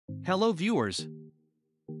Hello viewers.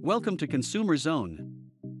 Welcome to Consumer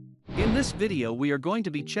Zone. In this video we are going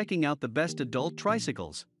to be checking out the best adult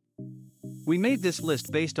tricycles. We made this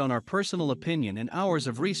list based on our personal opinion and hours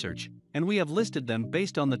of research, and we have listed them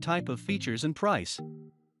based on the type of features and price.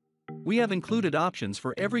 We have included options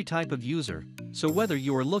for every type of user, so whether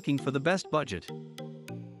you are looking for the best budget.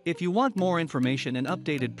 If you want more information and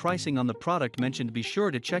updated pricing on the product mentioned, be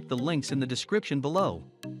sure to check the links in the description below.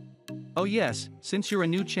 Oh yes, since you're a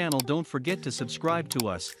new channel, don't forget to subscribe to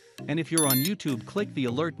us, and if you're on YouTube, click the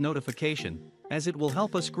alert notification, as it will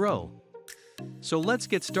help us grow. So let's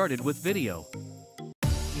get started with video.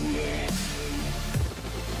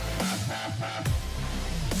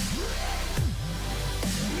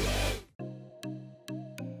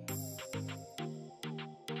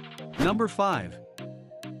 Number 5.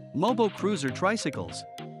 Mobo Cruiser Tricycles.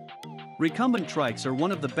 Recumbent trikes are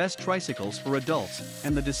one of the best tricycles for adults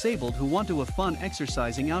and the disabled who want to have fun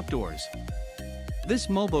exercising outdoors. This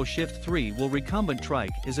Mobo Shift 3-wheel recumbent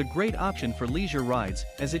trike is a great option for leisure rides,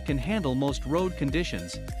 as it can handle most road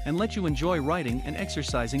conditions and let you enjoy riding and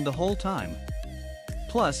exercising the whole time.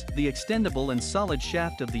 Plus, the extendable and solid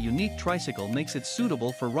shaft of the unique tricycle makes it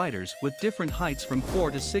suitable for riders with different heights from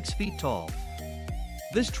 4 to 6 feet tall.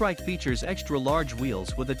 This trike features extra large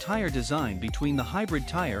wheels with a tire design between the hybrid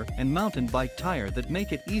tire and mountain bike tire that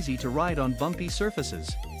make it easy to ride on bumpy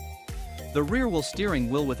surfaces. The rear wheel steering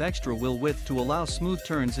wheel with extra wheel width to allow smooth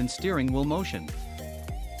turns and steering wheel motion.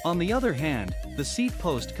 On the other hand, the seat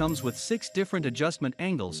post comes with 6 different adjustment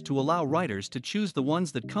angles to allow riders to choose the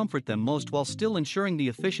ones that comfort them most while still ensuring the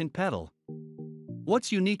efficient pedal.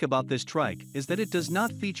 What's unique about this trike is that it does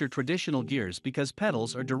not feature traditional gears because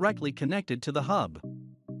pedals are directly connected to the hub.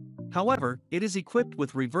 However, it is equipped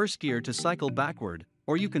with reverse gear to cycle backward,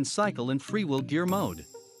 or you can cycle in freewheel gear mode.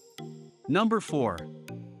 Number 4.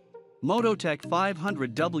 MotoTec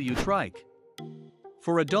 500W Trike.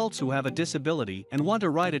 For adults who have a disability and want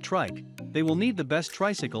to ride a trike, they will need the best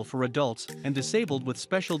tricycle for adults and disabled with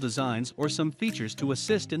special designs or some features to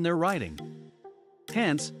assist in their riding.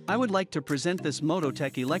 Hence, I would like to present this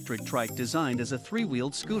MotoTec electric trike designed as a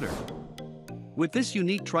 3-wheeled scooter. With this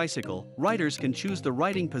unique tricycle, riders can choose the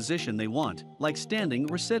riding position they want, like standing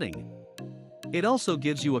or sitting. It also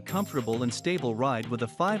gives you a comfortable and stable ride with a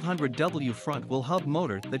 500W front-wheel hub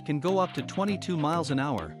motor that can go up to 22 miles an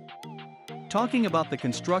hour. Talking about the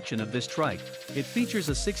construction of this trike, it features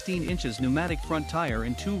a 16 inches pneumatic front tire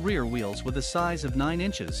and 2 rear wheels with a size of 9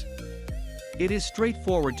 inches. It is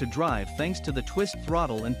straightforward to drive thanks to the twist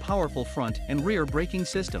throttle and powerful front and rear braking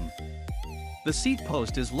system. The seat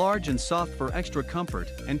post is large and soft for extra comfort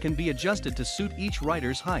and can be adjusted to suit each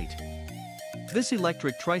rider's height. This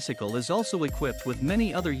electric tricycle is also equipped with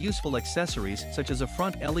many other useful accessories such as a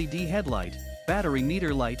front LED headlight, battery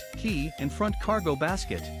meter light, key, and front cargo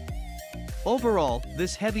basket. Overall,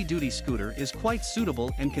 this heavy-duty scooter is quite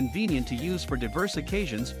suitable and convenient to use for diverse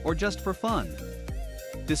occasions or just for fun.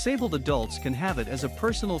 Disabled adults can have it as a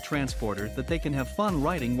personal transporter that they can have fun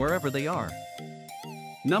riding wherever they are.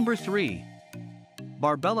 Number 3.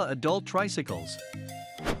 Barbella Adult Tricycles.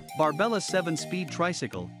 Barbella 7-speed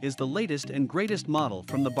tricycle is the latest and greatest model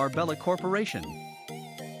from the Barbella Corporation.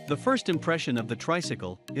 The first impression of the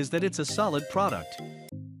tricycle is that it's a solid product.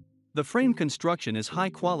 The frame construction is high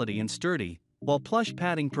quality and sturdy, while plush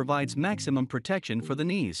padding provides maximum protection for the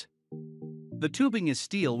knees. The tubing is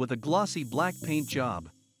steel with a glossy black paint job.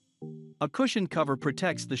 A cushion cover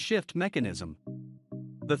protects the shift mechanism.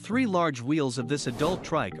 The 3 large wheels of this adult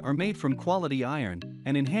trike are made from quality iron,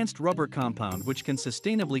 an enhanced rubber compound which can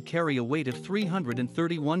sustainably carry a weight of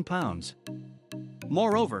 331 pounds.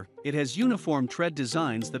 Moreover, it has uniform tread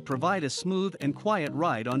designs that provide a smooth and quiet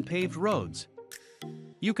ride on paved roads.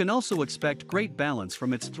 You can also expect great balance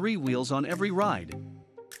from its 3 wheels on every ride.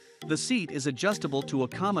 The seat is adjustable to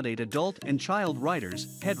accommodate adult and child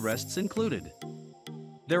riders, headrests included.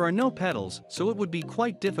 There are no pedals, so it would be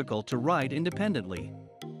quite difficult to ride independently.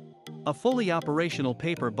 A fully operational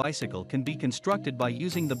paper bicycle can be constructed by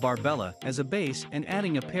using the Barbella as a base and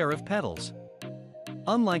adding a pair of pedals.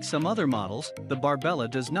 Unlike some other models, the Barbella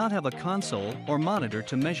does not have a console or monitor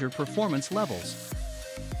to measure performance levels.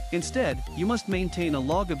 Instead, you must maintain a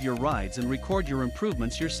log of your rides and record your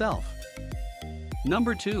improvements yourself.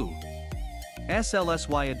 Number 2.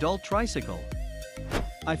 SLSY Adult Tricycle.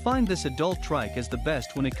 I find this adult trike is the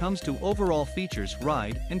best when it comes to overall features,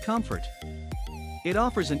 ride, and comfort. It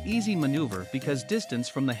offers an easy maneuver because distance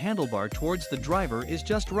from the handlebar towards the driver is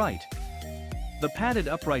just right. The padded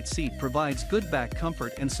upright seat provides good back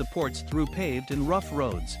comfort and supports through paved and rough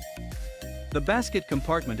roads. The basket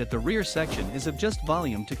compartment at the rear section is of just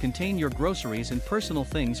volume to contain your groceries and personal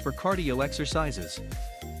things for cardio exercises.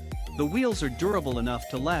 The wheels are durable enough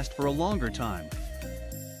to last for a longer time.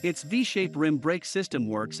 Its V-shape rim brake system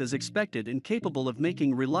works as expected and capable of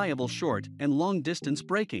making reliable short and long-distance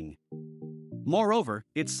braking. Moreover,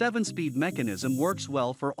 its 7-speed mechanism works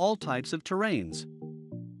well for all types of terrains.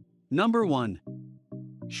 Number 1.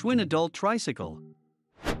 Schwinn Adult Tricycle.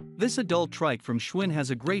 This adult trike from Schwinn has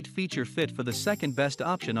a great feature fit for the second best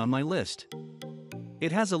option on my list.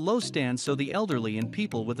 It has a low stand so the elderly and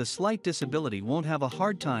people with a slight disability won't have a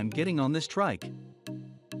hard time getting on this trike.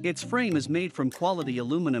 Its frame is made from quality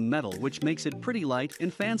aluminum metal, which makes it pretty light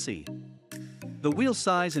and fancy. The wheel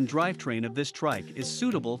size and drivetrain of this trike is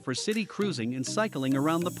suitable for city cruising and cycling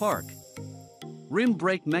around the park. Rim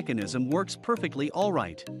brake mechanism works perfectly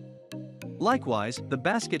alright. Likewise, the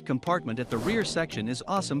basket compartment at the rear section is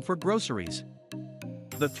awesome for groceries.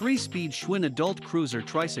 The 3-speed Schwinn Adult Cruiser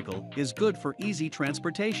Tricycle is good for easy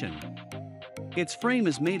transportation. Its frame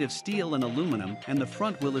is made of steel and aluminum, and the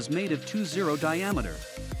front wheel is made of 2.0 diameter.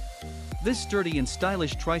 This sturdy and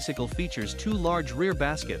stylish tricycle features 2 large rear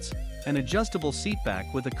baskets, an adjustable seat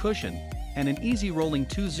back with a cushion, and an easy rolling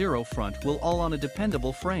 2.0 front wheel, all on a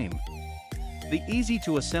dependable frame. The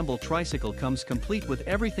easy-to-assemble tricycle comes complete with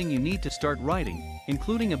everything you need to start riding,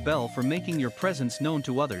 including a bell for making your presence known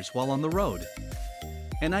to others while on the road.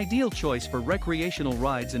 An ideal choice for recreational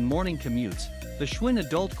rides and morning commutes, the Schwinn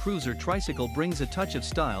Adult Cruiser Tricycle brings a touch of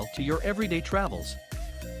style to your everyday travels.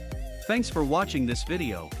 Thanks for watching this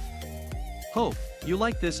video. Hope you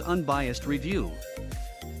like this unbiased review.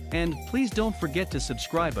 And please don't forget to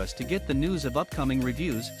subscribe us to get the news of upcoming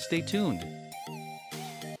reviews. Stay tuned.